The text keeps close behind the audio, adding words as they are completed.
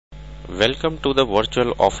Welcome to the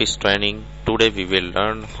virtual office training. Today we will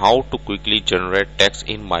learn how to quickly generate text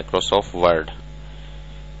in Microsoft Word.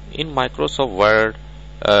 In Microsoft Word,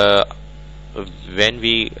 uh, when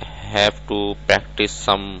we have to practice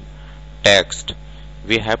some text,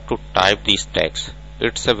 we have to type these text.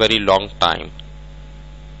 It's a very long time.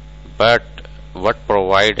 But what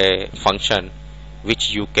provide a function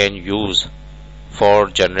which you can use for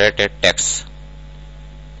generated text?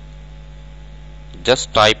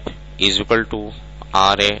 Just type is equal to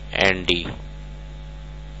RAND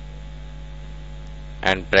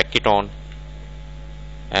and bracket on,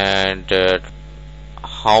 and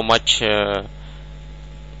how much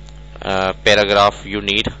paragraph you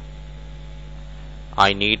need.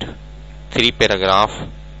 I need 3 paragraph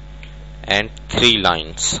and 3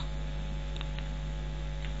 lines.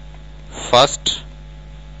 First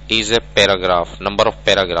is a paragraph, number of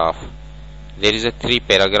paragraph. There is a 3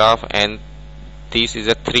 paragraph and this is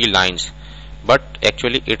a 3 lines, but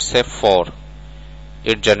actually it's a 4.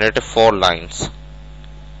 It generates 4 lines.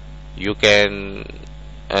 You can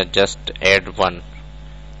just add 1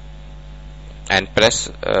 and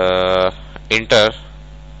press enter.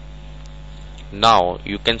 Now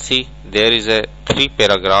you can see there is a 3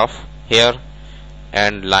 paragraph here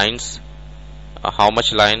and lines. How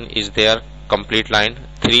much line is there? Complete line.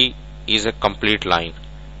 3 is a complete line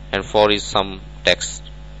and 4 is some text,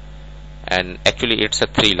 and actually it's a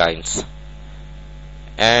 3 lines.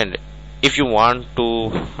 And if you want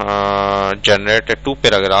to generate a 2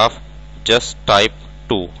 paragraph, just type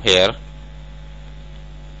 2 here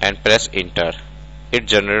and press enter. It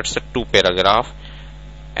generates a 2 paragraph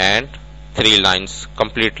and 3 lines,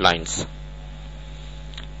 complete lines.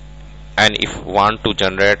 And if you want to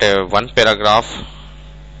generate a 1 paragraph,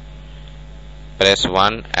 press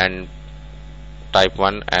 1 and type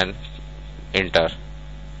 1 and enter.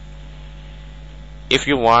 If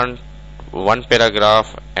you want 1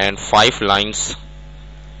 paragraph and 5 lines,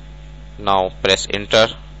 now press enter.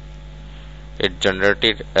 It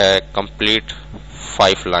generated a complete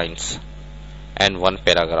 5 lines and 1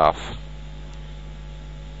 paragraph.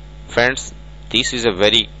 Friends, this is a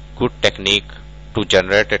very good technique to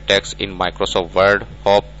generate a text in Microsoft Word.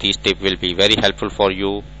 Hope this tip will be very helpful for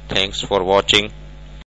you. Thanks for watching.